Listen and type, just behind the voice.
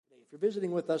If you're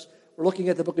visiting with us, we're looking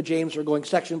at the book of James. We're going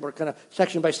we're kind of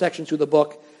section by section through the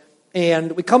book.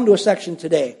 And we come to a section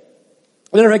today.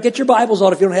 Get your Bibles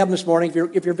out if you don't have them this morning.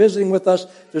 If you're visiting with us,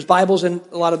 there's Bibles in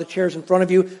a lot of the chairs in front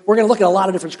of you. We're going to look at a lot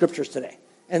of different scriptures today.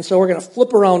 And so we're going to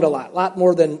flip around a lot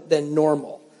more than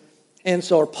normal. And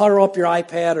so putter up your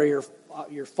iPad or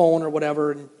your phone or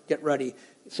whatever and get ready.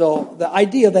 So the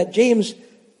idea that James,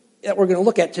 that we're going to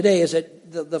look at today, is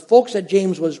that the folks that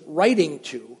James was writing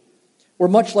to were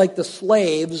much like the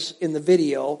slaves in the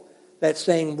video that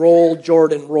sang "Roll,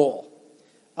 Jordan, Roll."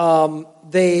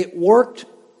 They worked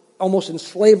almost in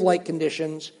slave-like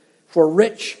conditions for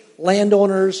rich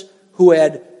landowners who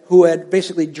had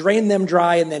basically drained them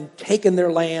dry and then taken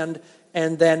their land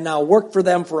and then now worked for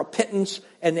them for a pittance.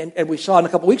 And we saw in a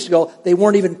couple weeks ago, they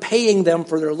weren't even paying them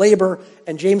for their labor.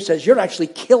 And James says, you're actually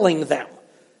killing them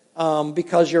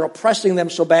because you're oppressing them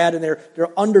so bad, and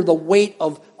they're under the weight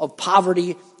of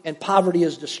poverty, and poverty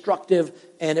is destructive,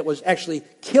 and it was actually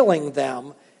killing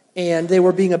them. And they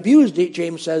were being abused,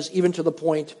 James says, even to the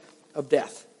point of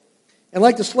death. And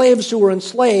like the slaves who were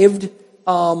enslaved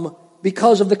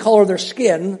because of the color of their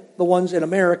skin, the ones in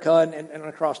America and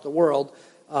across the world,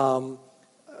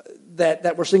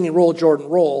 that were singing "Roll, Jordan,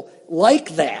 Roll,"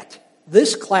 like that,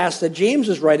 this class that James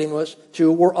is writing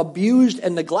were abused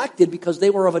and neglected because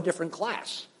they were of a different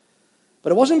class.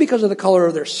 But it wasn't because of the color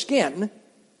of their skin.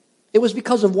 It was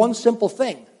because of one simple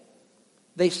thing.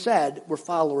 They said we're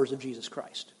followers of Jesus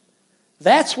Christ.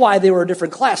 That's why they were a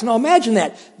different class. Now imagine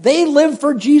that. They lived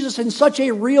for Jesus in such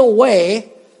a real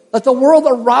way that the world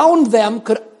around them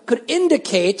could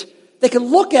indicate, they could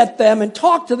look at them and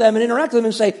talk to them and interact with them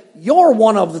and say, you're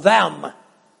one of them.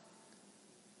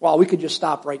 Well, we could just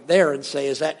stop right there and say,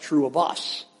 is that true of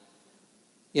us?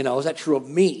 Is that true of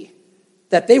me?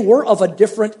 That they were of a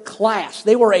different class.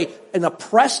 They were an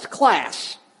oppressed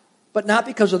class, but not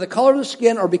because of the color of the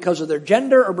skin or because of their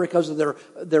gender or because of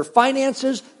their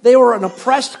finances. They were an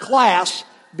oppressed class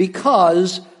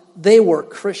because they were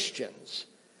Christians.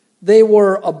 They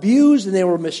were abused and they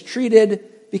were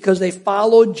mistreated because they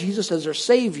followed Jesus as their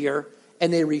Savior,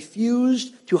 and they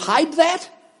refused to hide that,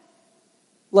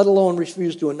 let alone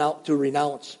refused to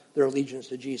renounce their allegiance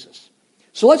to Jesus.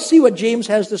 So let's see what James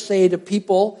has to say to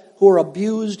people who are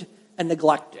abused and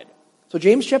neglected. So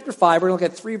James chapter 5, we're going to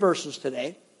look at 3 verses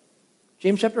today.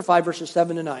 James chapter 5, verses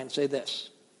 7 to 9 say this: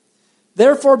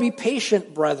 Therefore be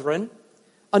patient, brethren,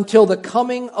 until the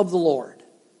coming of the Lord.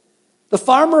 The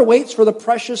farmer waits for the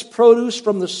precious produce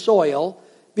from the soil,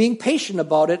 being patient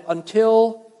about it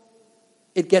until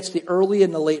it gets the early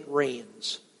and the late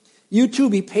rains. You too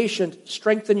be patient,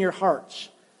 strengthen your hearts,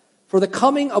 for the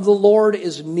coming of the Lord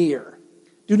is near.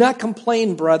 Do not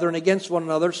complain, brethren, against one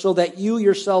another, so that you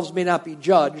yourselves may not be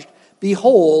judged.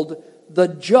 Behold, the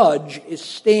judge is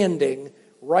standing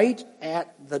right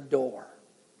at the door.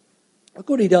 Look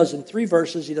what he does in 3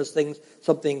 verses. He does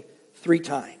something 3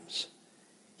 times.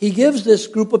 He gives this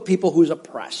group of people who's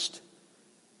oppressed,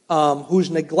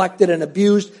 who's neglected and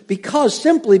abused,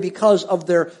 simply because of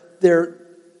their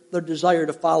desire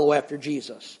to follow after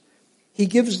Jesus. He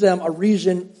gives them a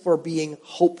reason for being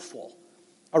hopeful,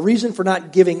 a reason for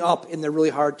not giving up in their really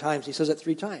hard times. He says it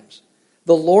 3 times.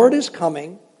 The Lord is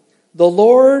coming. The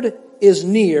Lord is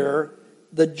near.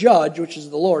 The judge, which is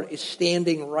the Lord, is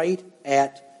standing right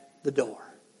at the door.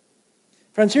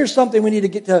 Friends, here's something we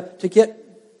need to get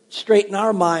straight in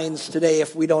our minds today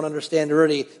if we don't understand it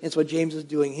already. It's what James is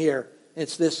doing here.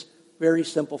 It's this very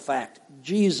simple fact.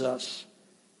 Jesus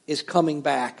is coming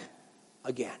back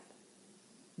again.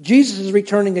 Jesus is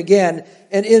returning again.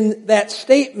 And in that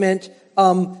statement,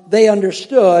 they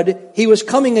understood he was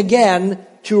coming again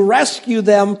to rescue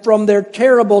them from their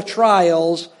terrible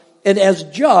trials. And as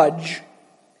judge,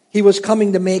 he was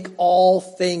coming to make all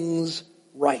things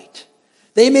right.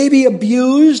 They may be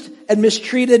abused and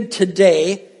mistreated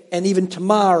today and even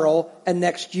tomorrow and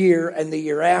next year and the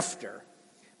year after.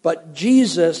 But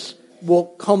Jesus will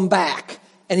come back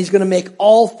and he's going to make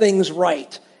all things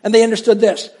right. And they understood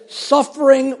this: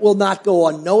 suffering will not go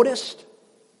unnoticed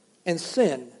and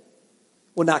sin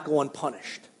will not go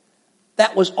unpunished.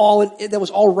 That was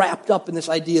all wrapped up in this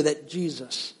idea that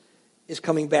Jesus is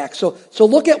coming back. So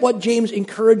look at what James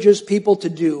encourages people to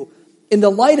do in the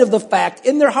light of the fact,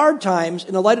 in their hard times,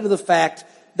 in the light of the fact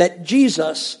that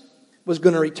Jesus was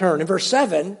going to return. In verse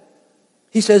 7,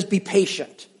 he says, be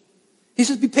patient. He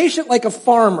says, be patient like a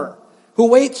farmer who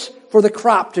waits for the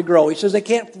crop to grow. He says they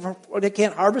can't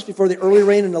harvest before the early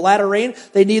rain and the latter rain.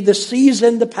 They need the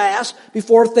season to pass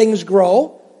before things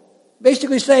grow.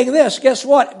 Basically saying this: guess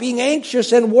what? Being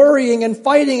anxious and worrying and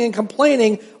fighting and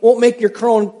complaining won't make your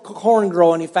corn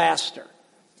grow any faster.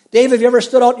 Dave, have you ever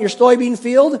stood out in your soybean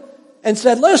field and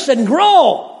said, listen,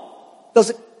 grow.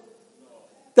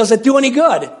 Does it do any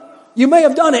good? You may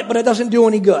have done it, but it doesn't do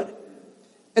any good.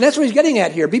 And that's what he's getting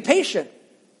at here. Be patient.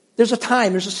 There's a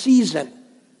time, there's a season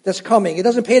that's coming. It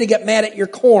doesn't pay to get mad at your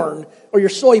corn or your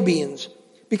soybeans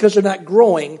because they're not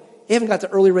growing. They haven't got the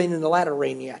early rain and the latter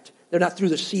rain yet. They're not through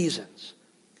the seasons.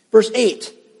 Verse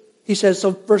 8, he says,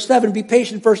 so verse 7, be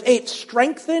patient. Verse 8,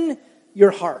 strengthen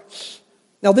your hearts.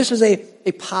 Now this is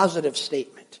a positive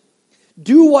statement.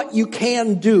 Do what you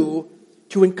can do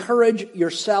to encourage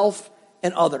yourself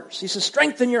and others. He says,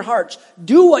 strengthen your hearts.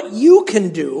 Do what you can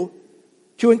do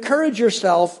to encourage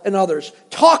yourself and others.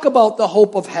 Talk about the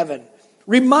hope of heaven.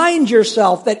 Remind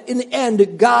yourself that in the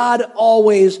end, God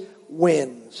always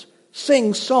wins.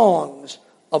 Sing songs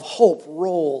of hope.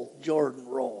 Roll, Jordan,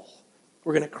 roll.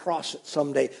 We're going to cross it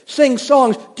someday. Sing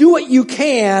songs. Do what you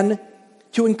can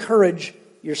to encourage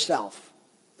yourself.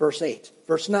 Verse 8.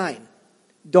 Verse 9.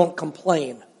 Don't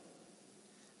complain.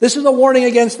 This is a warning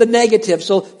against the negative.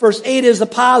 So verse 8 is the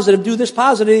positive. Do this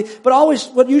positively.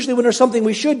 But usually when there's something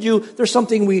we should do, there's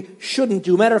something we shouldn't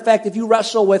do. Matter of fact, if you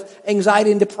wrestle with anxiety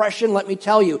and depression, let me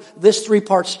tell you, this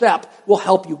 3-part step will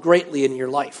help you greatly in your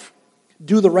life.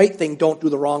 Do the right thing. Don't do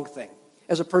the wrong thing.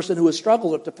 As a person who has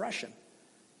struggled with depression,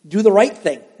 do the right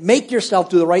thing. Make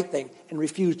yourself do the right thing and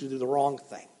refuse to do the wrong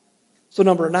thing. So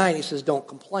number 9, he says, don't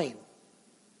complain.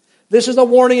 This is a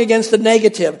warning against the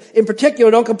negative. In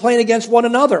particular, don't complain against one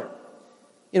another.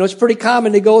 You know, it's pretty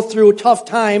common to go through tough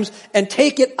times and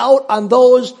take it out on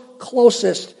those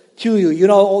closest to you. You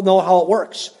know how it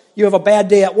works. You have a bad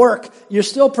day at work. You're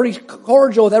still pretty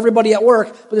cordial with everybody at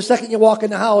work, but the second you walk in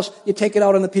the house, you take it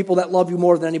out on the people that love you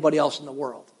more than anybody else in the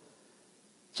world.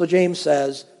 So James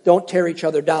says, don't tear each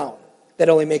other down. That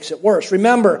only makes it worse.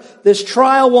 Remember, this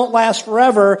trial won't last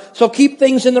forever, so keep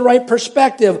things in the right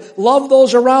perspective. Love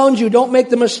those around you. Don't make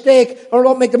the mistake, or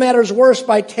don't make the matters worse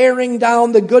by tearing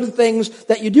down the good things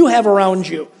that you do have around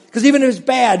you. Because even if it's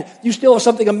bad, you still have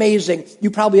something amazing.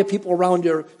 You probably have people around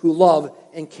you who love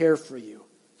and care for you.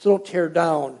 So don't tear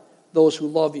down those who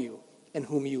love you and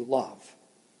whom you love.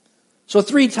 So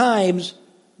 3 times,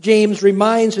 James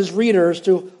reminds his readers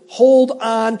to hold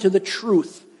on to the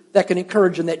truth that can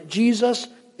encourage them that Jesus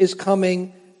is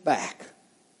coming back.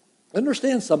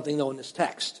 Understand something, though, in this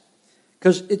text,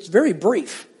 because it's very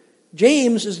brief.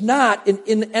 James is not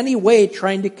in any way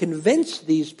trying to convince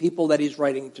these people that he's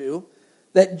writing to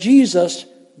that Jesus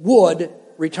would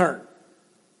return,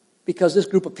 because this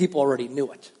group of people already knew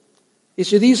it. You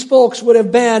see, these folks would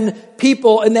have been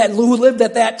people who lived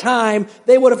at that time.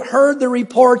 They would have heard the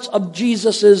reports of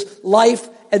Jesus' life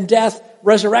and death,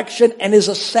 resurrection, and his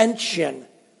ascension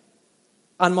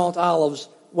on Mount Olives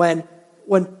when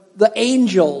the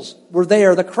angels were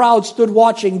there. The crowd stood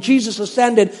watching. Jesus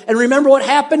ascended. And remember what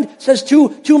happened? It says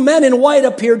two men in white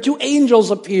appeared. 2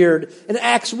 angels appeared. In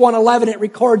Acts 1:11 it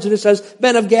records it. It says,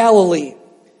 men of Galilee,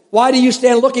 why do you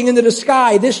stand looking into the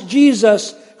sky? This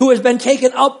Jesus who has been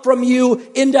taken up from you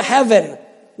into heaven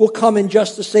will come in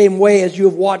just the same way as you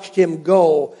have watched him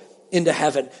go into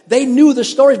heaven. They knew the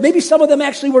stories. Maybe some of them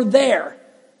actually were there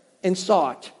and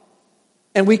saw it.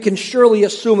 And we can surely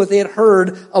assume that they had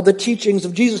heard of the teachings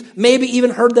of Jesus, maybe even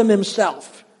heard them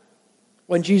himself,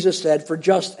 when Jesus said, for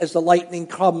just as the lightning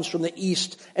comes from the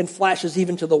east and flashes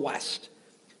even to the west,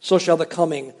 so shall the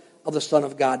coming of the Son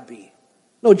of God be.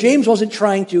 No, James wasn't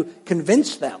trying to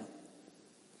convince them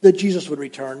that Jesus would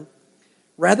return.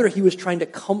 Rather, he was trying to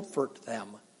comfort them.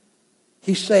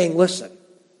 He's saying, listen,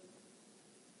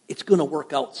 it's going to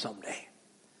work out someday.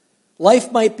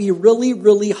 Life might be really,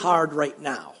 really hard right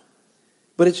now,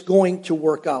 but it's going to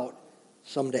work out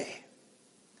someday.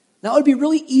 Now, it would be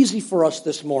really easy for us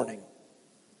this morning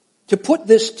to put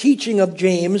this teaching of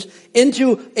James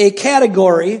into a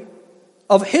category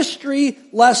of history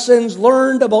lessons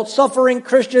learned about suffering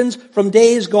Christians from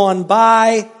days gone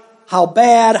by. How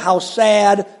bad, how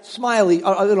sad, smiley,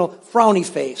 frowny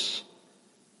face.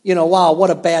 Wow, what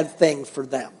a bad thing for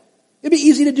them. It'd be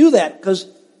easy to do that because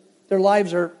their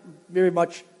lives are very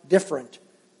much different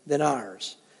than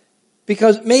ours.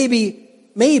 Because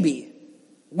maybe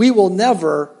we will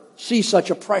never see such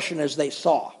oppression as they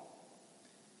saw.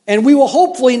 And we will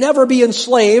hopefully never be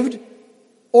enslaved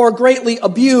or greatly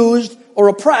abused or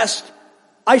oppressed.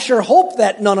 I sure hope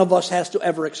that none of us has to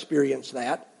ever experience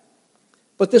that.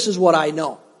 But this is what I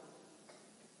know.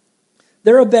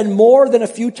 There have been more than a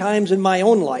few times in my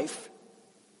own life,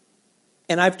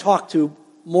 and I've talked to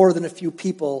more than a few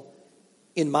people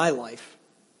in my life,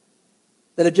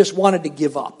 that have just wanted to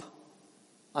give up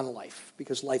on life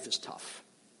because life is tough.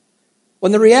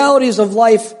 When the realities of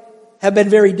life have been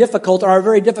very difficult, or are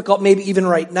very difficult maybe even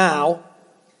right now,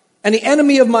 And the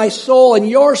enemy of my soul and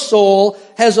your soul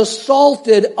has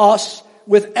assaulted us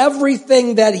with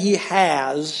everything that he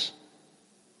has.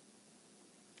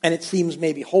 And it seems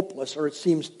maybe hopeless, or it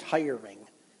seems tiring.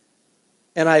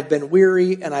 And I've been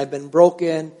weary, and I've been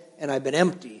broken, and I've been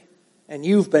empty. And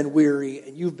you've been weary,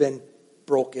 and you've been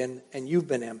broken, and you've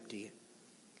been empty.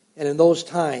 And in those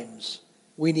times,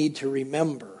 we need to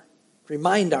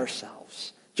remind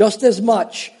ourselves, just as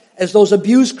much as those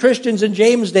abused Christians in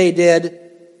James' day did,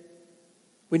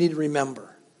 we need to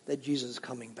remember that Jesus is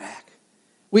coming back.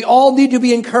 We all need to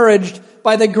be encouraged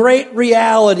by the great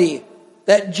reality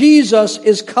that Jesus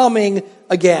is coming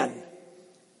again.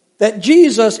 That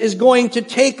Jesus is going to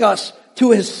take us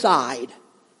to his side.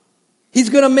 He's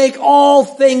going to make all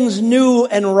things new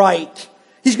and right.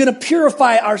 He's going to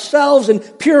purify ourselves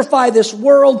and purify this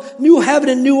world, new heaven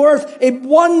and new earth, a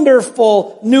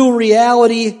wonderful new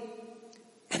reality.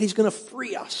 And he's going to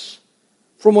free us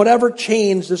from whatever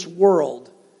chains this world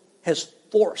has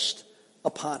forced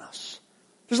upon us.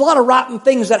 There's a lot of rotten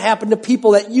things that happen to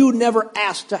people that you never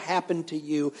asked to happen to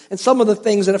you. And some of the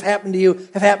things that have happened to you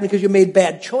have happened because you made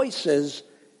bad choices.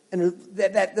 And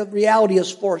that the reality has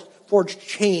forged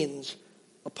chains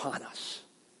upon us.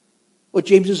 What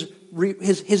James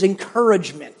his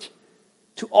encouragement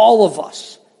to all of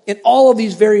us in all of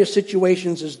these various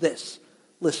situations is this.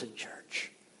 Listen,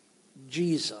 church.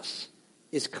 Jesus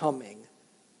is coming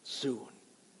soon.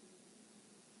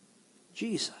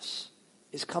 Jesus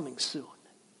is coming soon.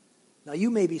 Now,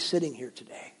 you may be sitting here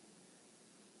today,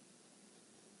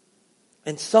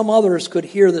 and some others could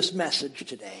hear this message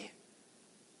today,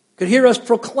 could hear us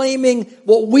proclaiming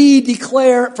what we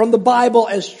declare from the Bible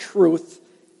as truth,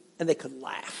 and they could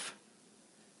laugh.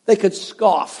 They could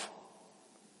scoff.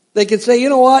 They could say, you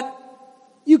know what?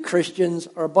 You Christians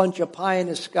are a bunch of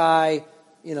pie-in-the-sky,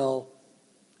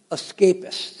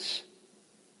 escapists.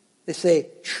 They say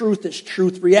truth is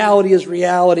truth, reality is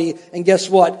reality, and guess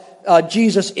what?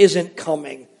 Jesus isn't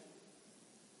coming.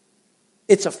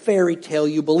 It's a fairy tale,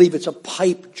 you believe. It's a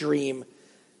pipe dream.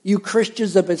 You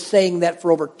Christians have been saying that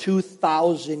for over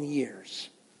 2,000 years.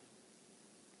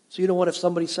 So you know what, if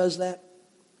somebody says that?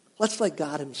 Let's let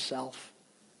God himself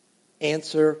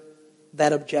answer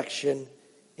that objection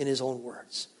in his own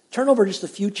words. Turn over just a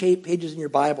few pages in your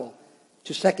Bible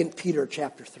to 2 Peter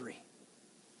chapter 3.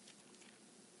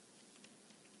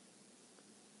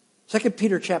 2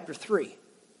 Peter chapter 3,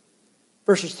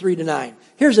 verses 3 to 9.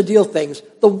 Here's the deal, things.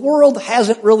 The world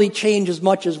hasn't really changed as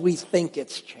much as we think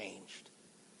it's changed.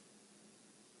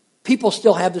 People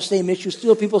still have the same issues.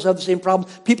 People still have the same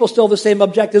problems. People still have the same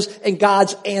objectives. And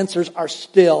God's answers are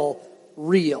still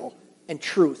real and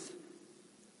truth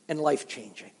and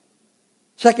life-changing.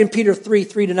 2 Peter 3,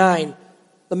 3 to 9,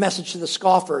 the message to the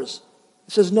scoffers.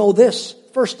 It says, know this,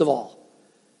 first of all,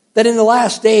 that in the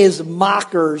last days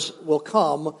mockers will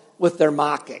come with their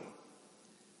mocking,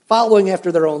 following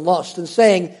after their own lust, and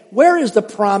saying, where is the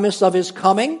promise of his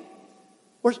coming?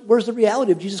 Where's the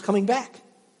reality of Jesus coming back?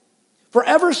 For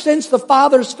ever since the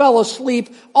fathers fell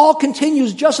asleep, all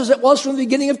continues just as it was from the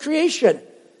beginning of creation.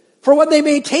 For when they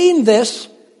maintain this,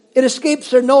 it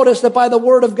escapes their notice that by the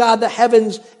word of God the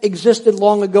heavens existed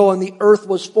long ago and the earth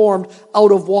was formed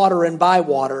out of water and by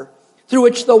water, through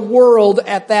which the world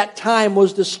at that time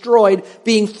was destroyed,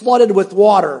 being flooded with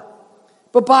water.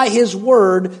 But by his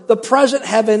word, the present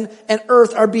heaven and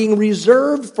earth are being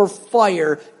reserved for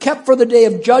fire, kept for the day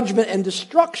of judgment and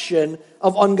destruction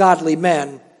of ungodly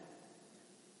men.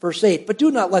 Verse 8, but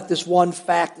do not let this one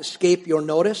fact escape your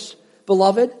notice,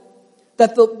 beloved,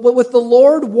 that with the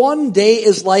Lord 1 day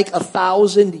is like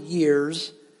 1,000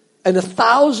 years, and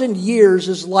 1,000 years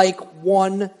is like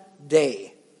 1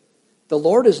 day. The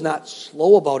Lord is not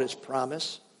slow about his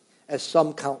promise, as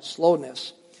some count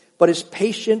slowness, but is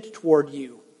patient toward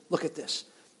you. Look at this.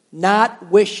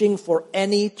 Not wishing for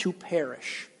any to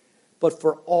perish, but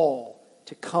for all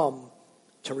to come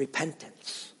to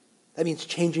repentance. That means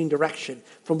changing direction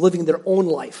from living their own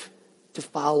life to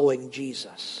following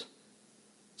Jesus.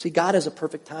 See, God has a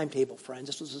perfect timetable, friends.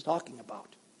 This is what this is talking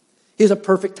about. He has a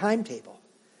perfect timetable.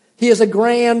 He has a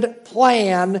grand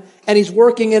plan, and he's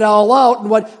working it all out. And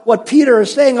what Peter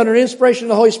is saying under inspiration of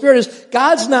the Holy Spirit is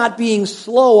God's not being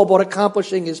slow about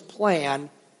accomplishing his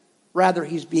plan. Rather,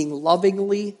 he's being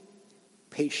lovingly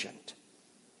patient.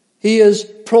 He is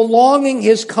prolonging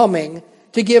his coming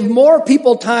to give more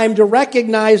people time to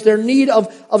recognize their need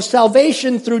of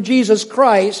salvation through Jesus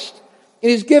Christ. And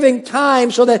he's giving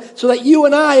time so that you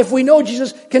and I, if we know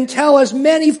Jesus, can tell as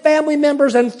many family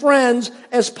members and friends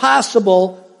as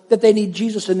possible that they need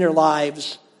Jesus in their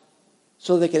lives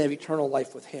so they can have eternal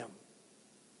life with him.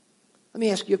 Let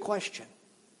me ask you a question.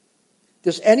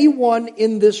 Does anyone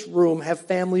in this room have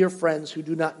family or friends who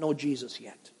do not know Jesus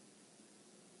yet?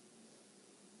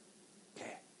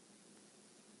 Okay.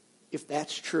 If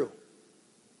that's true,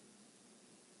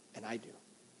 and I do,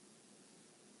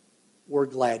 we're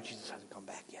glad Jesus hasn't come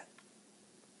back yet.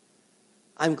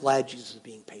 I'm glad Jesus is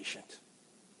being patient.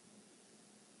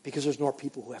 Because there's more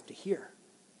people who have to hear.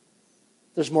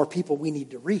 There's more people we need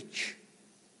to reach.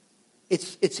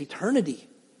 It's eternity.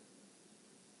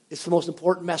 It's the most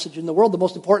important message in the world. The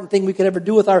most important thing we could ever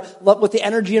do with the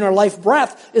energy in our life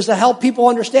breath is to help people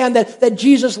understand that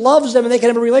Jesus loves them and they can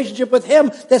have a relationship with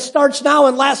Him that starts now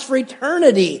and lasts for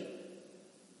eternity.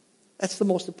 That's the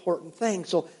most important thing.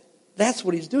 So that's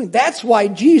what He's doing. That's why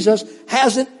Jesus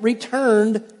hasn't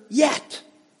returned yet.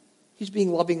 He's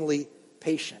being lovingly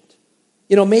patient.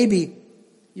 Maybe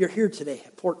you're here today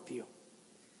at Portview,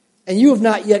 and you have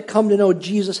not yet come to know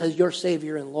Jesus as your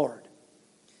Savior and Lord.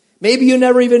 Maybe you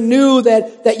never even knew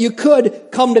that you could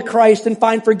come to Christ and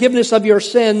find forgiveness of your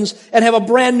sins and have a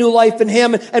brand new life in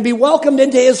Him and be welcomed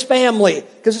into His family,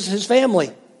 because it's His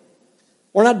family.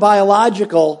 We're not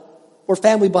biological. We're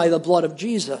family by the blood of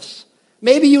Jesus.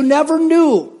 Maybe you never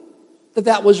knew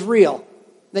that was real,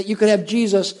 that you could have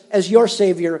Jesus as your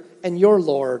Savior and your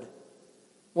Lord.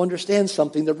 Well, understand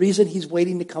something. The reason He's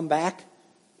waiting to come back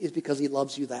is because He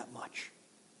loves you that much.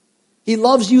 He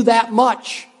loves you that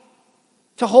much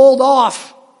to hold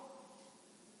off.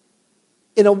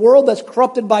 In a world that's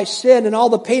corrupted by sin and all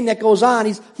the pain that goes on,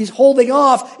 He's holding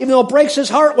off, even though it breaks His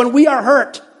heart when we are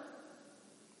hurt.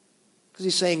 Because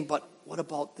He's saying, but what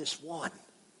about this one?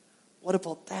 What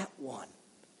about that one?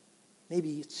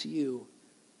 Maybe it's you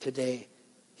today.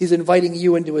 He's inviting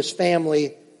you into His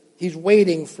family. He's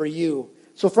waiting for you.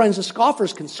 So friends, the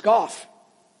scoffers can scoff.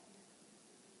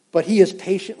 But He is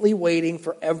patiently waiting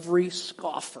for every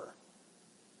scoffer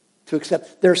to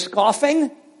accept. They're scoffing,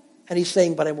 and He's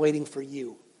saying, but I'm waiting for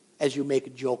you as you make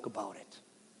a joke about it.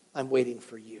 I'm waiting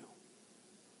for you.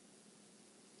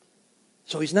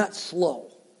 So He's not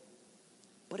slow,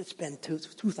 but it's been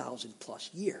 2,000 plus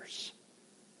years.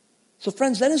 So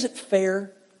friends, then is it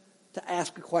fair to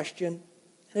ask a question?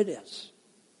 And it is.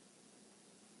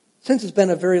 Since it's been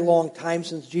a very long time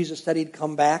since Jesus said He'd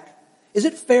come back, is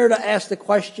it fair to ask the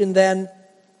question then,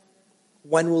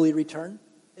 when will He return?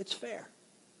 It's fair.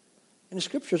 And the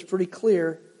Scripture is pretty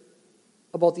clear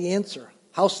about the answer.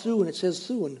 How soon? It says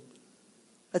soon.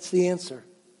 That's the answer.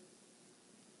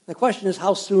 The question is,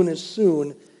 how soon is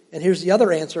soon? And here's the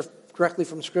other answer directly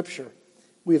from Scripture.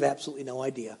 We have absolutely no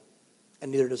idea,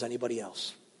 and neither does anybody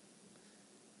else.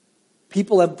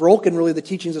 People have broken really the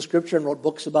teachings of Scripture and wrote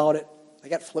books about it. I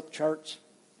got flip charts,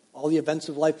 all the events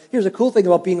of life. Here's the cool thing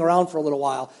about being around for a little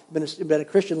while. I've been a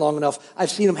Christian long enough. I've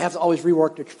seen them have to always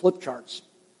rework their flip charts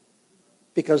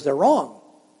because they're wrong.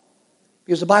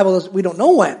 Because the Bible is, we don't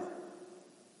know when.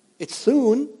 It's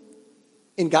soon.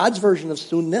 In God's version of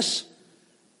soonness,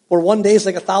 where one day is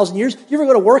like 1,000 years. You ever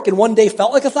go to work and one day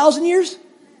felt like 1,000 years?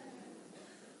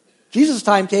 Jesus'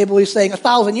 timetable, He's saying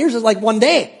 1,000 years is like one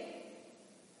day.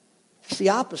 It's the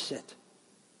opposite.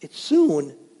 It's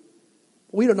soon.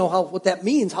 We don't know what that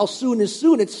means. How soon is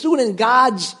soon? It's soon in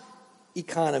God's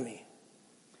economy.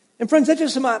 And friends, that's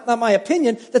just not my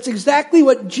opinion. That's exactly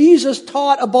what Jesus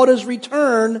taught about His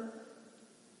return.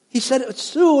 He said it's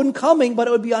soon coming, but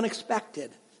it would be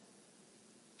unexpected.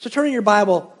 So turn in your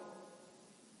Bible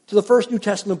to the first New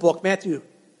Testament book, Matthew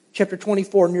chapter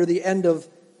 24, near the end of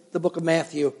the book of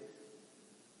Matthew.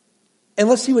 And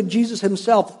let's see what Jesus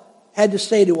Himself had to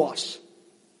say to us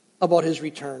about His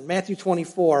return. Matthew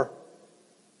 24.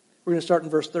 We're going to start in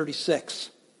verse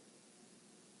 36.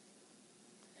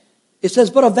 It says,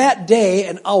 but of that day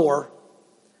and hour,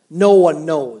 no one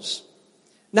knows.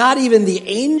 Not even the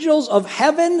angels of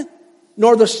heaven,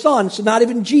 nor the Son, so not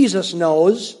even Jesus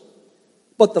knows,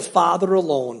 but the Father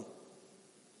alone.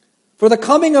 For the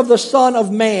coming of the Son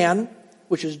of Man,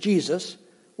 which is Jesus,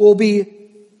 will be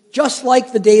just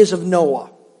like the days of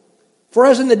Noah. For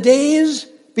as in the days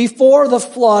before the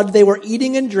flood, they were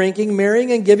eating and drinking,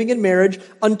 marrying and giving in marriage,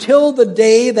 until the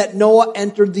day that Noah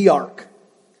entered the ark.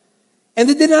 And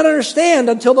they did not understand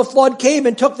until the flood came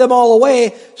and took them all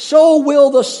away. So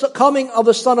will the coming of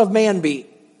the Son of Man be.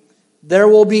 There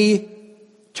will be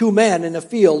 2 men in a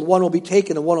field. One will be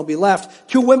taken and one will be left.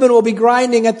 2 women will be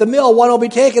grinding at the mill. One will be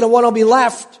taken and one will be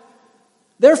left.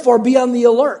 Therefore be on the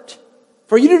alert.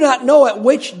 For you do not know at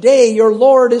which day your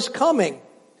Lord is coming.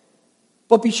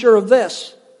 But be sure of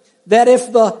this, that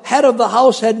if the head of the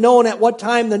house had known at what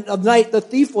time of night the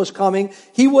thief was coming,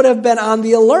 he would have been on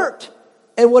the alert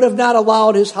and would have not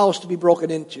allowed his house to be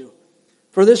broken into.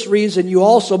 For this reason, you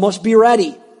also must be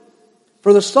ready.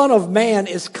 For the Son of Man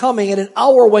is coming at an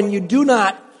hour when you do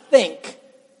not think.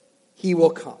 he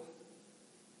will come.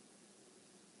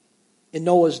 In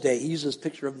Noah's day, he uses this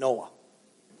picture of Noah.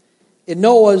 In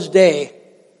Noah's day,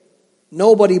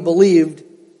 nobody believed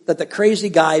that the crazy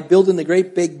guy building the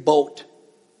great big boat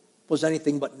was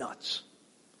anything but nuts.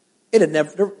 It had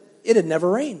never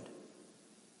rained.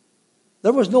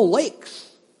 There was no lakes.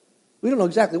 We don't know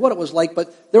exactly what it was like,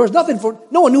 but there was nothing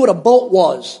no one knew what a boat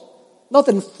was.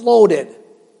 Nothing floated.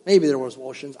 Maybe there was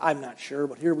oceans, I'm not sure,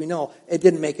 but here we know it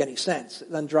didn't make any sense.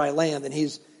 It's on dry land, and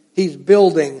he's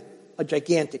building a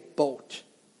gigantic boat.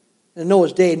 In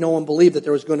Noah's day, no one believed that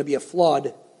there was going to be a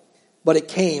flood, but it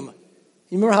came.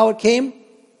 You remember how it came?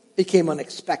 It came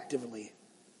unexpectedly.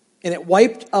 And it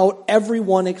wiped out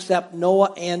everyone except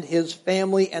Noah and his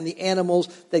family and the animals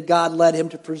that God led him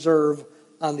to preserve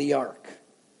on the ark.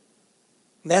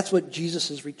 And that's what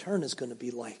Jesus' return is going to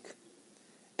be like.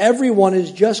 Everyone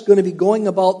is just going to be going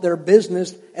about their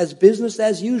business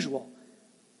as usual.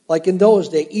 Like in those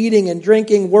days, eating and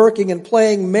drinking, working and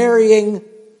playing, marrying,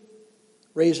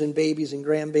 raising babies and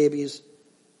grandbabies.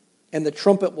 And the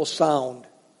trumpet will sound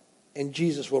and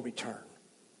Jesus will return.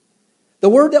 The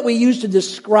word that we use to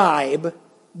describe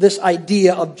this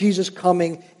idea of Jesus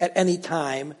coming at any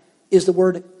time is the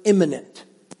word imminent.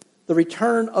 The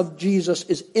return of Jesus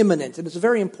is imminent, and it's a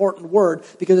very important word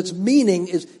because its meaning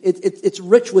is it's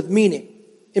rich with meaning.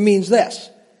 It means this: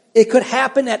 it could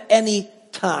happen at any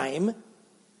time,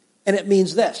 and it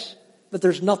means this: that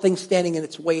there's nothing standing in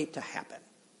its way to happen.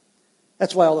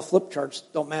 That's why all the flip charts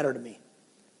don't matter to me,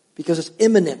 because it's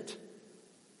imminent.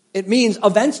 It means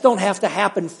events don't have to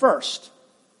happen first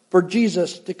for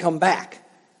Jesus to come back.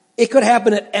 It could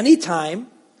happen at any time.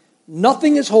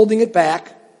 Nothing is holding it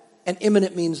back. And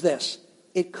imminent means this: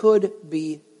 it could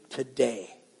be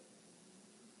today.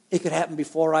 It could happen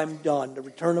before I'm done, the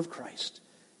return of Christ.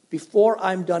 Before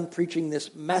I'm done preaching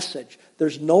this message,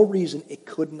 there's no reason it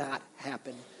could not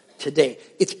happen today.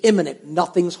 It's imminent.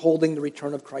 Nothing's holding the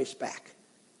return of Christ back.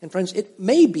 And friends, it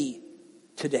may be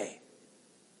today.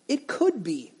 It could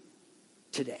be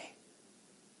today.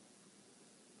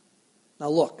 Now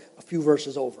look, a few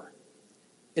verses over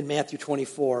in Matthew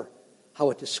 24, how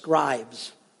it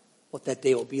describes what that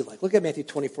day will be like. Look at Matthew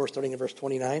 24, starting in verse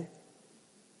 29.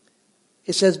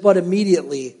 It says, "But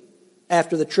immediately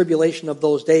after the tribulation of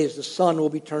those days, the sun will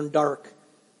be turned dark,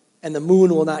 and the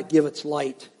moon will not give its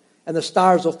light, and the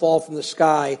stars will fall from the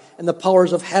sky, and the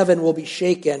powers of heaven will be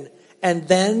shaken, and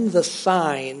then the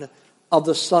sign of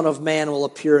the Son of Man will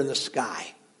appear in the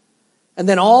sky. And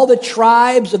then all the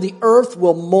tribes of the earth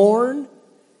will mourn,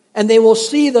 and they will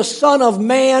see the Son of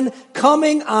Man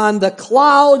coming on the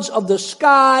clouds of the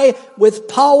sky with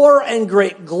power and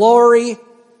great glory.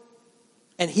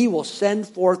 And he will send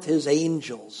forth his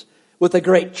angels with a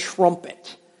great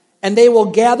trumpet. And they will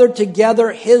gather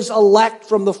together his elect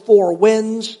from the four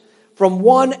winds, from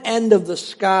one end of the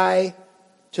sky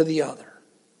to the other."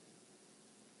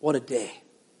 What a day.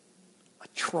 A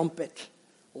trumpet,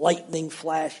 lightning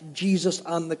flash, Jesus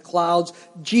on the clouds,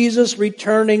 Jesus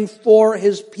returning for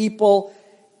his people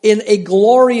in a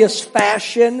glorious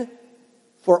fashion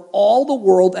for all the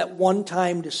world at one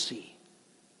time to see.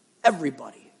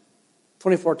 Everybody,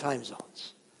 24 time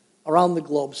zones, around the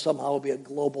globe somehow will be a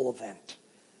global event.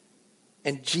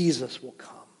 And Jesus will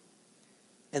come.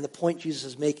 And the point Jesus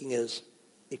is making is,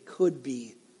 it could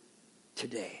be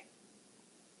today.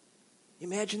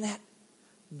 Imagine that.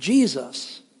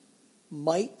 Jesus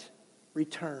might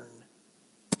return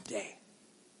today.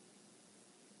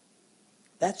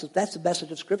 That's the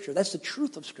message of Scripture. That's the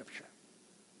truth of Scripture.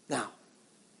 Now,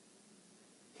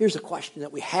 here's a question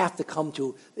that we have to come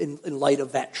to in light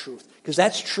of that truth. Because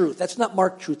that's truth. That's not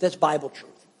Mark truth. That's Bible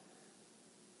truth.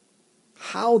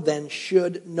 How then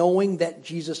should knowing that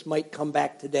Jesus might come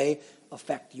back today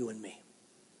affect you and me?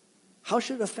 How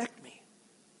should it affect me?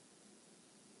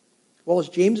 Well, as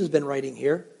James has been writing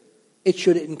here, it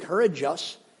should encourage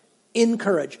us.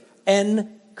 Encourage.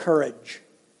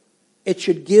 It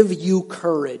should give you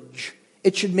courage.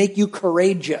 It should make you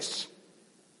courageous.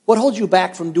 What holds you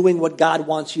back from doing what God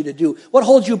wants you to do? What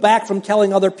holds you back from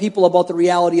telling other people about the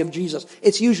reality of Jesus?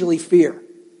 It's usually fear.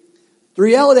 The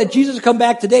reality that Jesus will come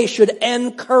back today should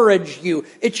encourage you.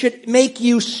 It should make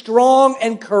you strong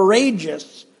and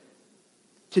courageous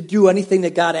to do anything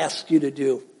that God asks you to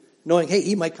do, knowing, hey,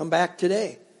 he might come back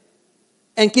today.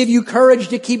 And give you courage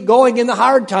to keep going in the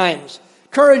hard times.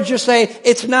 Courage to say,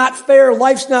 it's not fair,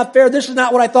 life's not fair, this is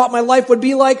not what I thought my life would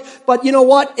be like, but you know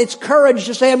what? It's courage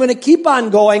to say, I'm going to keep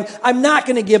on going, I'm not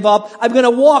going to give up, I'm going to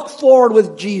walk forward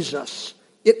with Jesus.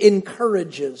 It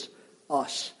encourages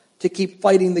us to keep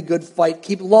fighting the good fight,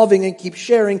 keep loving and keep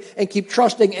sharing and keep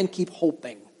trusting and keep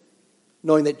hoping,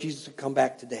 knowing that Jesus will come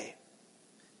back today.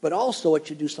 But also it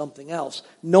should do something else.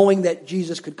 Knowing that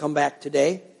Jesus could come back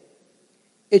today,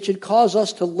 it should cause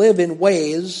us to live in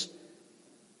ways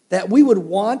that we would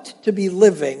want to be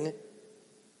living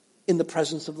in the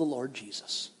presence of the Lord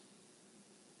Jesus.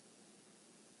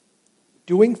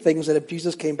 Doing things that if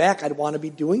Jesus came back, I'd want to be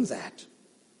doing that.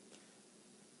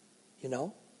 You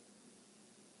know?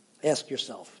 Ask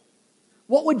yourself,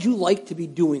 what would you like to be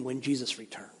doing when Jesus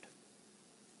returned?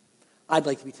 I'd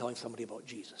like to be telling somebody about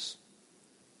Jesus.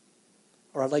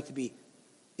 Or I'd like to be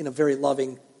in a very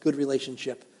loving, good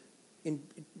relationship, in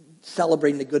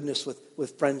celebrating the goodness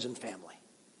with friends and family.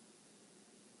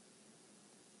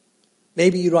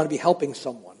 Maybe you'd want to be helping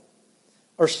someone,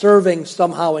 or serving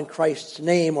somehow in Christ's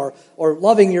name, or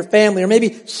loving your family, or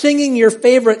maybe singing your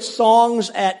favorite songs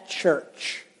at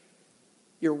church.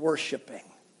 You're worshiping.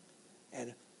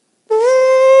 And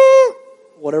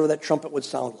whatever that trumpet would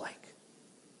sound like.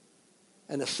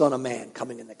 And the Son of Man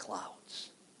coming in the clouds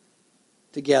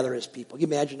to gather his people. Can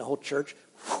you imagine the whole church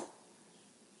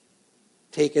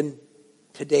taken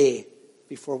today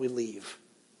before we leave?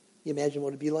 Can you imagine what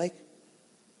it'd be like?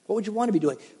 What would you want to be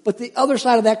doing? But the other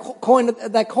side of that coin,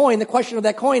 the question of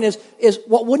that coin is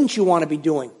what wouldn't you want to be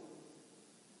doing?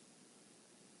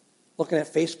 Looking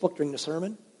at Facebook during the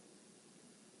sermon?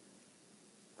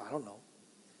 I don't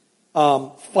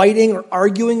know. Fighting or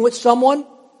arguing with someone?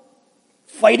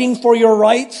 Fighting for your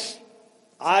rights?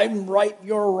 I'm right,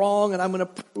 you're wrong, and I'm going to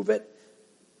prove it.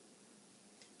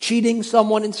 Cheating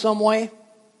someone in some way?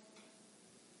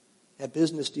 That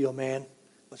business deal, man.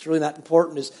 What's really not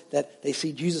important is that they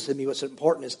see Jesus in me. What's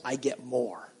important is I get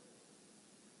more.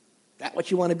 That what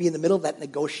you want to be in the middle of that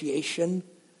negotiation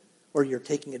where you're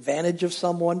taking advantage of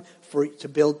someone to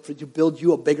build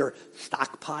you a bigger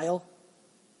stockpile?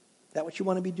 That what you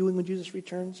want to be doing when Jesus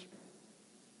returns?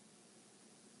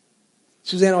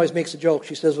 Suzanne always makes a joke.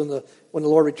 She says when the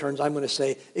Lord returns, I'm going to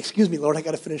say, "Excuse me, Lord, I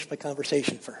got to finish my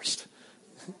conversation first."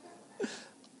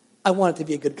 I want it to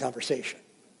be a good conversation.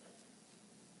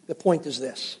 The point is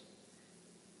this.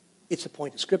 It's a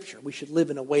point of Scripture. We should live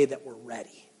in a way that we're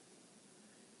ready.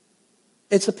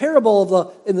 It's a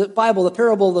parable in the Bible, the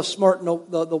parable of the smart,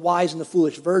 the wise, and the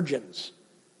foolish virgins.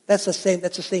 That's the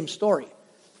same story.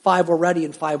 5 were ready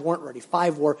and 5 weren't ready.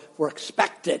 5 were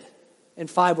expected, and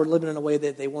 5 were living in a way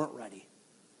that they weren't ready.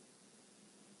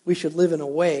 We should live in a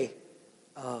way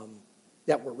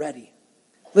that we're ready.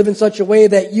 Live in such a way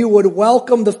that you would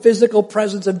welcome the physical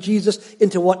presence of Jesus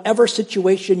into whatever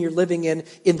situation you're living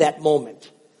in that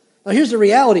moment. Now here's the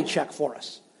reality check for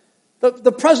us.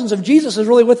 The presence of Jesus is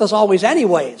really with us always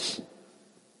anyways.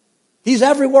 He's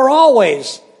everywhere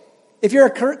always. If you're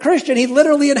a Christian, he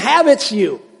literally inhabits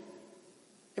you.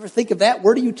 Ever think of that?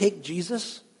 Where do you take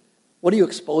Jesus? What do you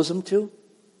expose him to?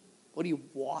 What do you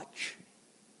watch?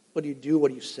 What do you do? What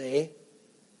do you say?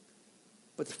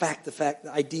 But the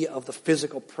idea of the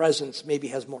physical presence maybe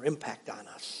has more impact on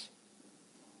us.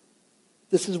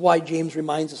 This is why James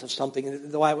reminds us of something,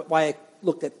 and why I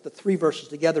looked at the 3 verses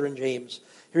together in James.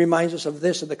 He reminds us of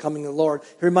this in the coming of the Lord.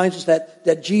 He reminds us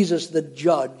that Jesus, the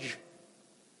judge,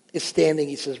 is standing,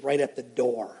 he says, right at the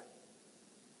door.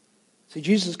 See,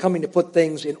 Jesus is coming to put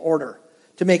things in order,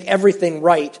 to make everything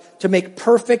right, to make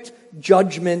perfect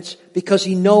judgments, because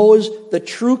he knows the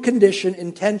true condition,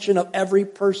 intention of every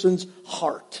person's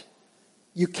heart.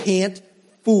 You can't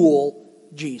fool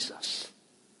Jesus.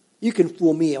 You can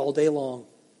fool me all day long.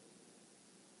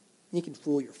 You can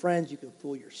fool your friends, you can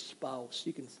fool your spouse,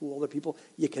 you can fool other people.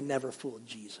 You can never fool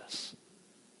Jesus.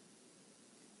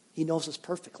 He knows us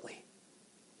perfectly.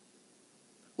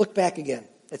 Look back again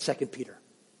at 2 Peter.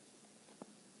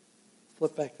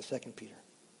 Flip back to 2 Peter.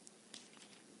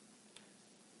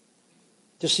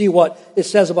 To see what it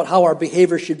says about how our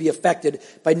behavior should be affected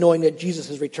by knowing that Jesus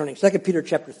is returning. 2 Peter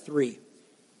chapter 3,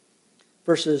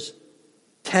 verses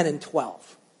 10 and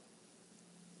 12.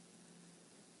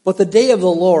 But the day of the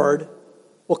Lord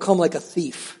will come like a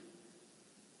thief,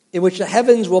 in which the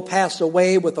heavens will pass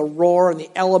away with a roar, and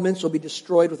the elements will be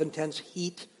destroyed with intense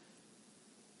heat,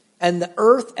 and the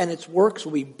earth and its works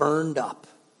will be burned up.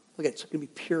 Look at it, it's going to be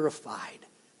purified.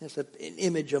 It's an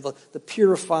image of the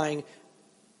purifying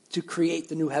to create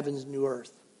the new heavens and new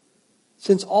earth.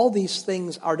 Since all these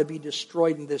things are to be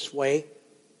destroyed in this way,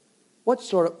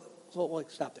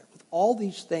 stop there. All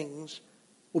these things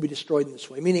will be destroyed in this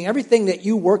way. Meaning everything that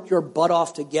you worked your butt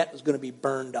off to get is going to be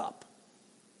burned up.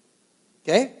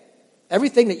 Okay?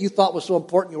 Everything that you thought was so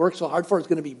important, you worked so hard for, is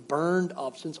going to be burned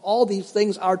up. Since all these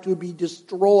things are to be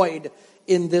destroyed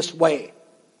in this way,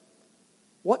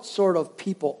 what sort of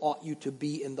people ought you to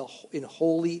be in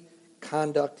holy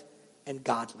conduct and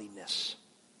godliness,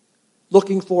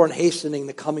 looking for and hastening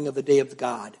the coming of the day of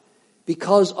God,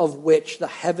 because of which the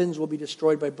heavens will be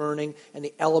destroyed by burning and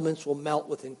the elements will melt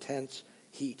with intense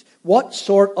heat. What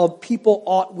sort of people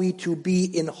ought we to be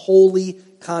in holy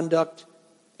conduct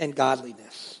and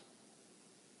godliness?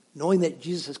 Knowing that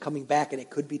Jesus is coming back, and it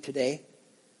could be today,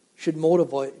 should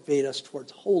motivate us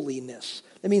towards holiness.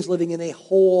 That means living in a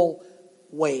whole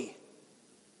way,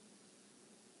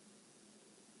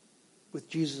 with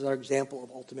Jesus as our example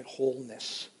of ultimate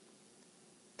wholeness.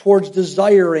 Towards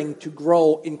desiring to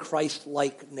grow in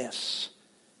Christ-likeness.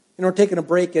 We're taking a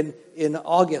break in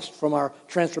August from our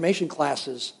transformation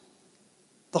classes.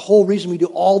 The whole reason we do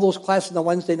all those classes on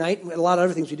Wednesday night, and a lot of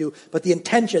other things we do, but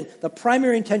the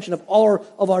primary intention of all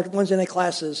of our Wednesday night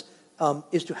classes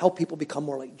is to help people become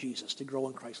more like Jesus, to grow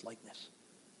in Christ-likeness.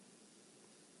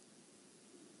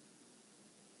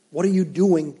 What are you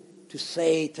doing to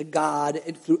say to God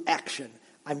and through action,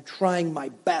 I'm trying my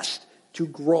best to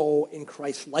grow in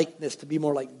Christ-likeness, to be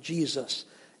more like Jesus?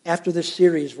 After this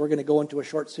series, we're going to go into a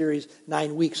short series,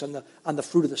 9 weeks, on the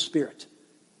fruit of the Spirit.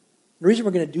 The reason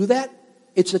we're going to do that,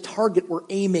 it's a target we're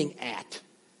aiming at.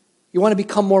 You want to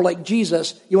become more like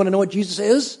Jesus. You want to know what Jesus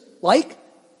is like?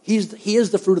 He is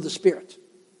the fruit of the Spirit.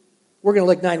 We're going to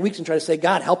look 9 weeks and try to say,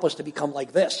 God, help us to become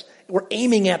like this. We're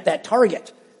aiming at that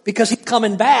target because He's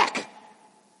coming back.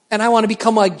 And I want to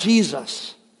become like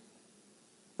Jesus.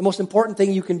 The most important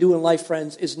thing you can do in life,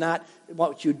 friends, is not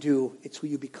what you do, it's who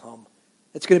you become.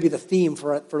 It's going to be the theme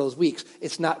for those weeks.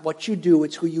 It's not what you do,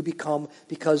 it's who you become,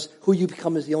 because who you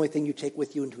become is the only thing you take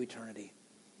with you into eternity.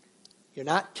 You're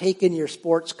not taking your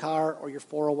sports car or your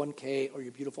 401k or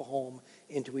your beautiful home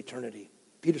into eternity.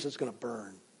 Peter says it's going to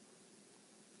burn.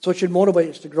 So it should motivate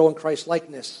us to grow in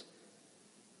Christ-likeness.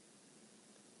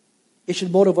 It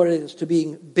should motivate us to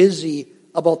being busy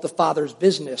about the Father's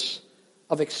business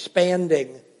of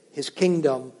expanding His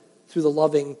kingdom through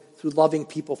loving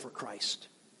people for Christ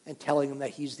and telling them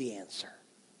that He's the answer.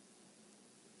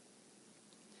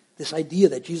 This idea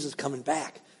that Jesus is coming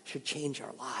back should change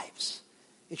our lives.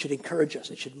 It should encourage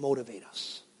us. It should motivate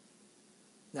us.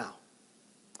 Now,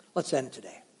 let's end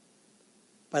today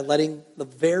by letting the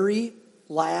very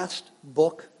last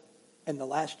book and the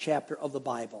last chapter of the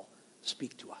Bible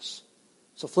speak to us.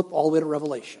 So flip all the way to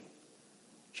Revelation,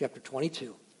 chapter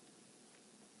 22.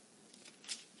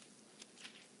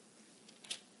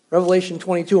 Revelation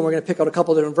 22, and we're going to pick out a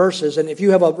couple of different verses. And if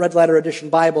you have a red letter edition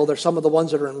Bible, there's some of the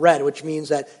ones that are in red, which means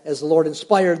that as the Lord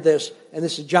inspired this, and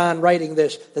this is John writing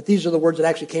this, that these are the words that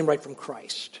actually came right from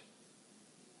Christ.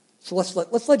 So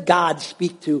let's let God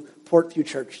speak to Portview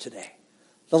Church today.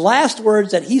 The last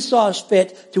words that He saw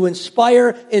fit to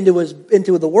inspire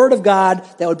into the Word of God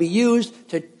that would be used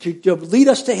to lead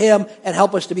us to Him and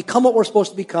help us to become what we're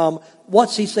supposed to become.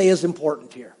 What's He say is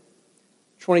important here?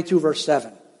 22 verse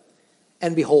 7.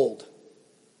 And behold,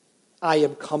 I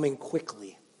am coming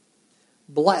quickly.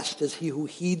 Blessed is he who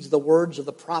heeds the words of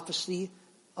the prophecy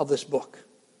of this book.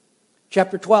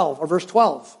 Chapter 12, or verse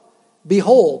 12.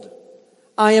 Behold,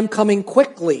 I am coming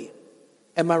quickly,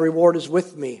 and my reward is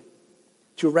with me,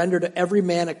 to render to every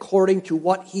man according to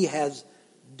what he has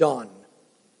done.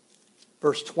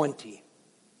 Verse 20.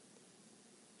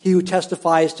 He who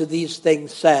testifies to these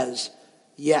things says,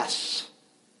 yes,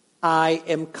 I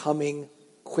am coming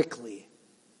quickly.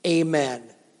 Amen.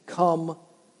 Come,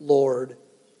 Lord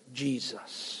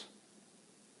Jesus.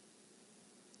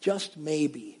 Just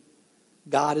maybe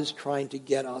God is trying to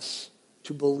get us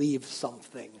to believe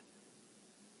something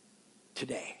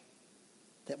today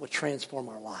that will transform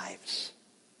our lives.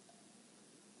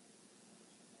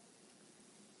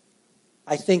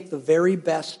 I think the very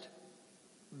best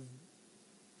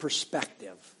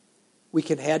perspective we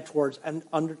can head towards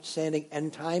understanding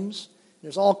end times.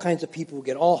 There's all kinds of people who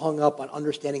get all hung up on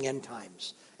understanding end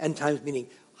times. End times meaning,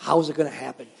 how's it going to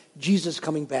happen? Jesus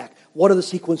coming back. What are the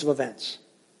sequence of events?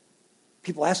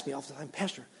 People ask me all the time,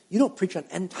 Pastor, you don't preach on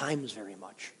end times very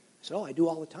much. I said, I do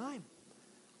all the time.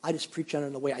 I just preach on it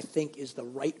in the way I think is the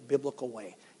right biblical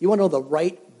way. You want to know the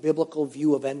right biblical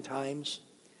view of end times?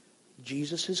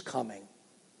 Jesus is coming.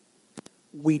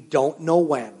 We don't know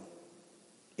when.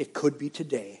 It could be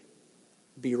today.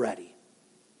 Be ready.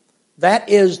 That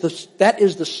is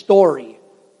the story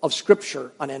of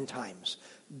Scripture on end times.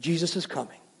 Jesus is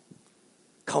coming.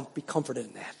 Be comforted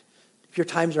in that. If your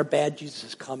times are bad, Jesus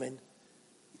is coming.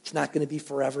 It's not going to be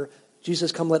forever.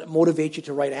 Jesus come, let it motivate you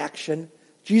to right action.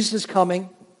 Jesus is coming.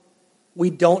 We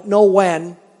don't know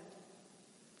when,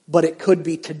 but it could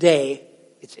be today.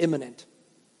 It's imminent.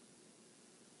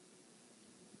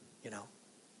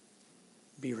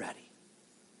 Be ready.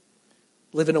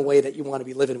 Live in a way that you want to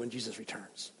be living when Jesus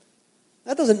returns.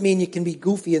 That doesn't mean you can be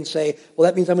goofy and say, well,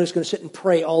 that means I'm just going to sit and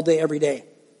pray all day, every day.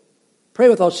 Pray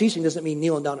without ceasing doesn't mean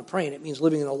kneeling down and praying. It means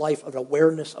living in a life of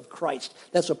awareness of Christ.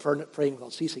 That's what praying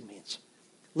without ceasing means.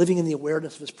 Living in the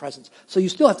awareness of his presence. So you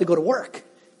still have to go to work.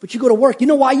 But you go to work. You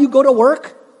know why you go to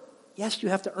work? Yes, you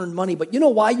have to earn money. But you know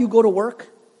why you go to work?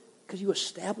 Because you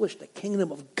establish the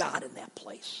kingdom of God in that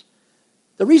place.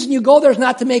 The reason you go there is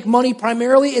not to make money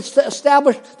primarily. It's to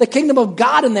establish the kingdom of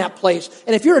God in that place.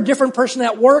 And if you're a different person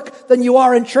at work than you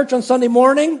are in church on Sunday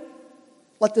morning,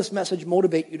 let this message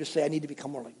motivate you to say, I need to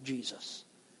become more like Jesus.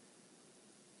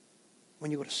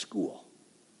 When you go to school,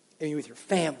 and you're with your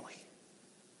family,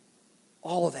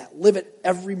 all of that, live it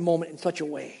every moment in such a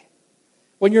way.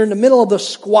 When you're in the middle of the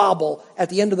squabble at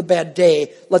the end of the bad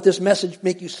day, let this message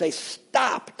make you say,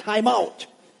 stop, time out.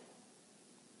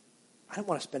 I don't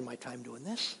want to spend my time doing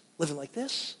this, living like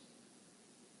this.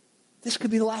 This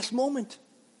could be the last moment.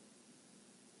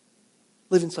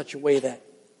 Live in such a way that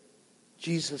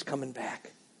Jesus is coming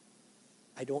back.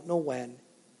 I don't know when.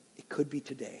 It could be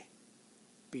today.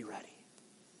 Be ready.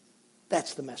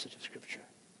 That's the message of Scripture.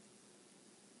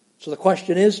 So the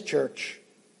question is, church,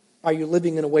 are you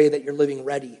living in a way that you're living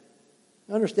ready?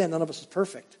 I understand none of us is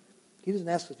perfect. He doesn't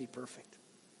ask us to be perfect.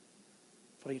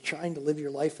 But are you trying to live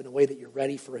your life in a way that you're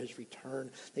ready for his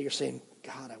return? That you're saying,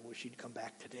 God, I wish you'd come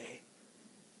back today.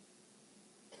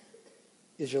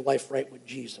 Is your life right with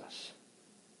Jesus?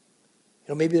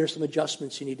 You know, maybe there's some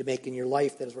adjustments you need to make in your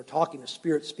life that as we're talking, the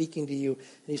Spirit's speaking to you,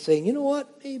 and he's saying, you know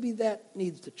what? Maybe that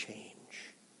needs to change.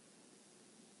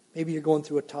 Maybe you're going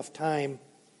through a tough time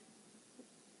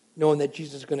knowing that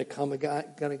Jesus is going to come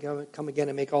again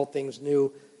and make all things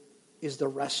new. Is the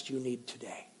rest you need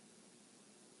today.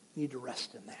 You need to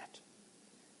rest in that.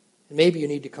 And maybe you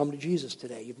need to come to Jesus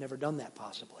today. You've never done that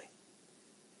possibly.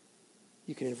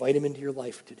 You can invite him into your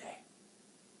life today.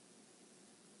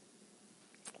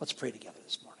 Let's pray together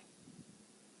this morning.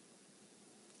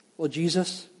 Lord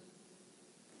Jesus,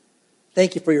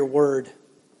 thank you for your word.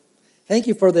 Thank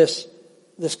you for this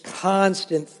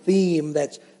constant theme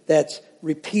that's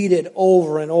repeated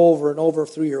over and over and over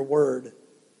through your word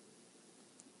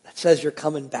that says you're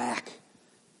coming back.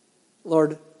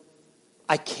 Lord,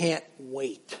 I can't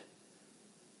wait.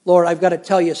 Lord, I've got to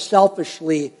tell you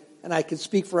selfishly, and I can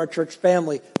speak for our church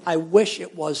family, I wish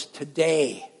it was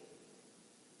today.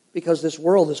 Because this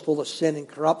world is full of sin and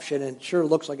corruption, and it sure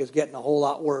looks like it's getting a whole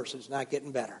lot worse. It's not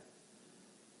getting better.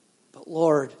 But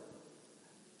Lord,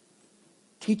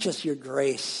 teach us your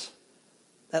grace,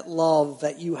 that love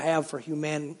that you have for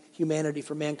humanity,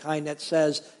 for mankind that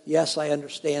says, yes, I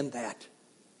understand that.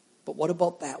 But what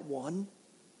about that one?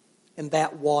 And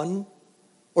that one,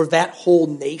 or that whole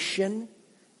nation,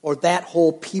 or that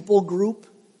whole people group,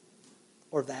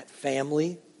 or that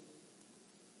family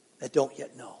that don't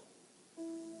yet know?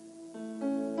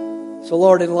 So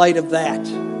Lord, in light of that,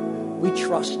 we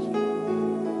trust you.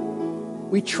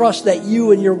 We trust that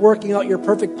you and you're working out your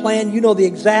perfect plan. You know the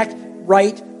exact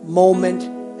right moment,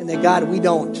 and that God, we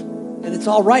don't. And it's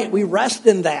all right. We rest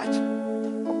in that.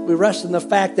 We rest in the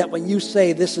fact that when you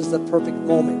say this is the perfect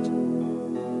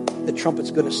moment, the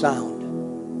trumpet's going to sound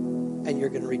and you're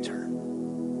going to return.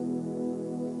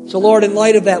 So Lord, in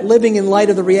light of that, living in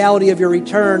light of the reality of your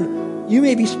return, you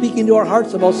may be speaking to our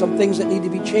hearts about some things that need to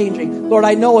be changing. Lord,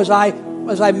 I know as I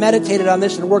meditated on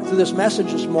this and worked through this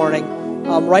message this morning,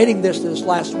 writing this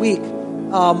last week,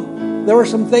 there were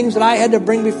some things that I had to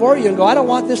bring before you and go, I don't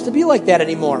want this to be like that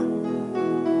anymore.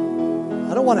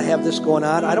 I don't want to have this going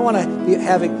on. I don't want to be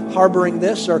harboring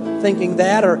this or thinking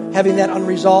that or having that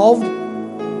unresolved,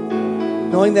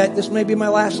 knowing that this may be my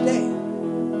last day.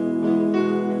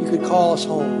 You could call us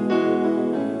home.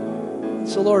 And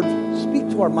so, Lord, speak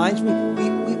to our minds.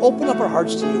 We open up our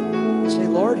hearts to you and say,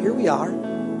 Lord, here we are.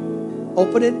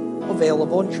 Open it,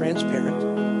 available, and transparent.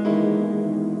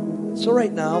 So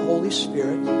right now, Holy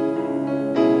Spirit,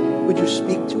 would you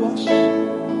speak to us?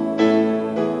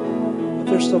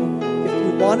 If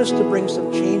you want us to bring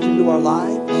some change into our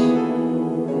lives,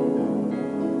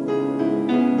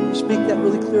 just make that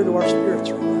really clear to our spirits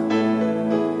right now.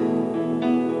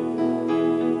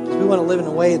 Because we want to live in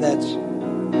a way that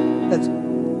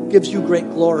gives you great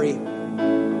glory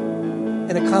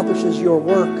and accomplishes your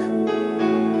work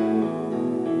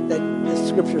that, as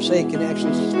Scripture say, can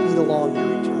actually speed along your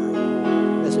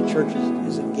return as the church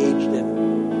is engaged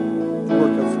in the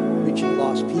work of reaching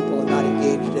lost people and not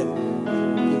engaged in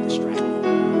being distracted.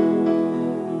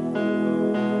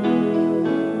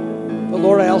 But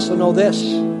Lord, I also know this.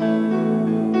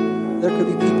 There could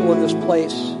be people in this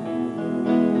place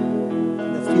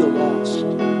that feel lost.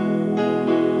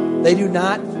 They do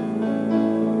not,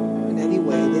 in any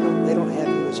way, they don't have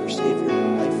you as their Savior in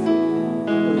their life.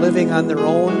 They're living on their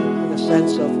own in the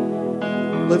sense of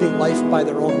living life by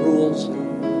their own rules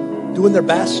and doing their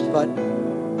best, but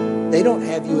they don't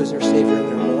have you as their Savior and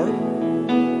their Lord.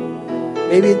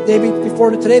 Maybe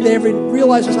before today they never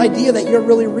realized this idea that you're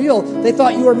really real. They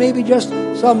thought you were maybe just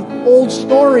some old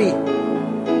story.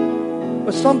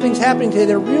 But something's happening today.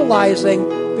 They're realizing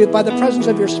by the presence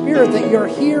of your Spirit that you're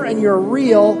here and you're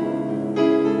real.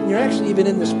 And you're actually even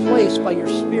in this place by your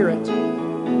Spirit.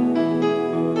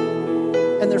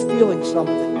 And they're feeling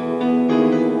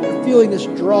something. They're feeling this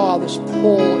draw, this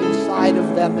pull inside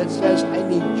of them that says, I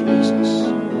need Jesus.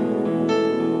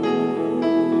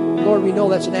 Lord, we know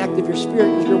that's an act of your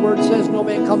Spirit because your word says no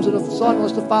man comes to the Son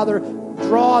unless the Father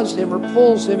draws him or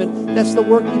pulls him. And that's the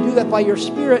work. You do that by your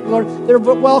Spirit. Lord, there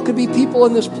well could be people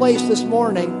in this place this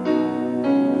morning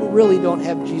who really don't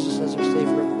have Jesus as their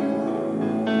Savior.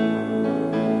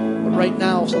 But right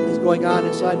now, something's going on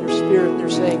inside your spirit. They're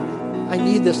saying, I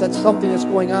need this. That's something that's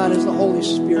going on is the Holy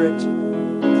Spirit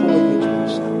pulling you to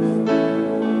himself.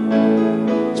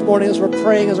 This morning as we're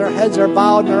praying, as our heads are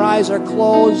bowed and our eyes are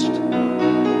closed,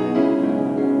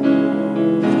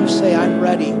 say, I'm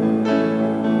ready,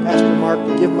 Pastor Mark,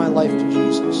 to give my life to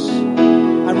Jesus.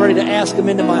 I'm ready to ask him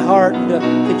into my heart and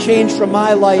to change from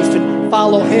my life and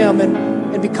follow him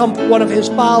and become one of his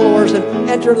followers and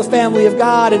enter the family of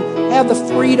God and have the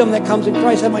freedom that comes in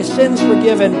Christ, have my sins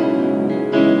forgiven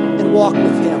and walk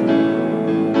with him.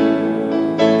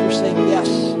 If you're saying, yes,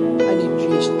 I need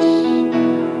Jesus,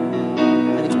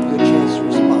 I need to give you a chance to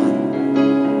respond.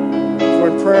 If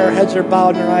we're in prayer, our heads are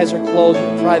bowed and our eyes are closed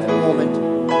in a private moment.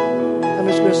 I'm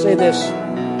just going to say this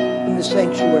in the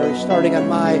sanctuary, starting on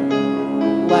my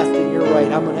left and your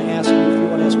right. I'm going to ask you, if you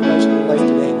want to ask Christ in your life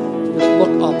today, to just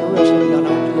look up. The rest of you, I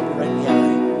want you to look right in the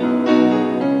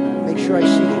eye. Make sure I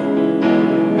see you.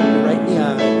 Look right in the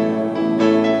eye.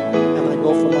 I'm going to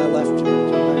go from my left to my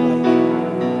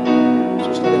right.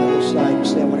 So stand on this side and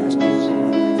say, I want to ask Jesus in my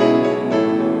life.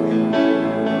 Okay.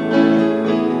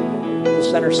 In the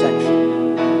center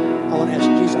section, I want to ask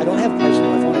Jesus. I don't have Christ in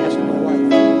my life. I want to ask him in my life.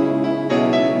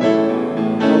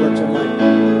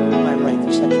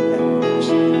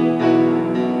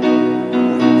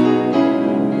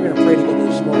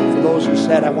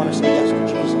 I want to say yes to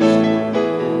Jesus.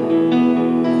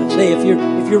 And say if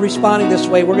you're responding this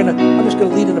way, I'm just going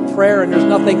to lead in a prayer, and there's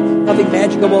nothing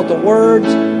magical about the words.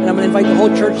 And I'm going to invite the whole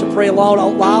church to pray out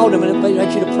loud. I'm going to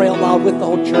invite you to pray out loud with the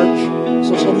whole church.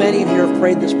 So many in here have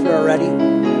prayed this prayer already.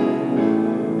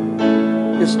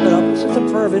 It's just a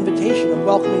prayer of invitation, of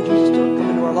welcoming Jesus to come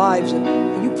into our lives, and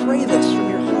you pray this from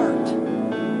your heart.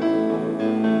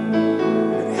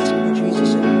 You're asking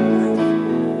Jesus in your life.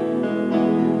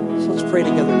 Pray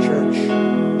together, church.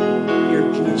 Dear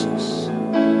Jesus,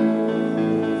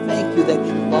 thank you that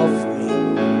you love me.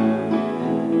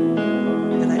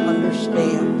 And I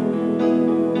understand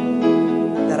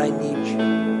that I need you.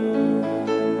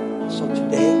 So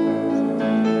today,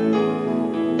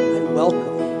 I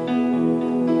welcome you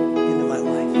into my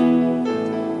life.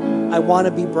 I want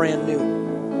to be brand new.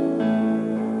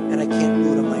 And I can't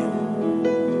do it on my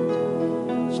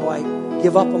own. So I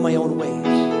give up on my own ways.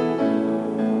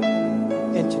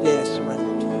 And today I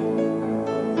surrender to you.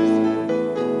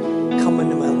 Come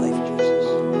into my life, Jesus.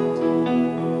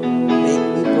 Make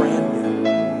me brand new.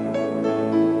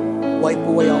 Wipe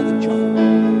away all the junk.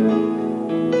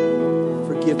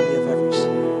 Forgive me of every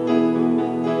sin.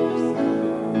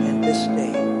 And this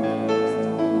day,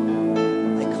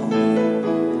 I come to you.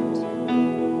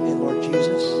 And Lord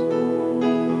Jesus,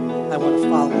 I want to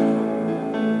follow you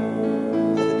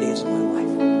all the days of my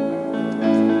life.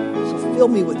 So fill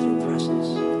me with your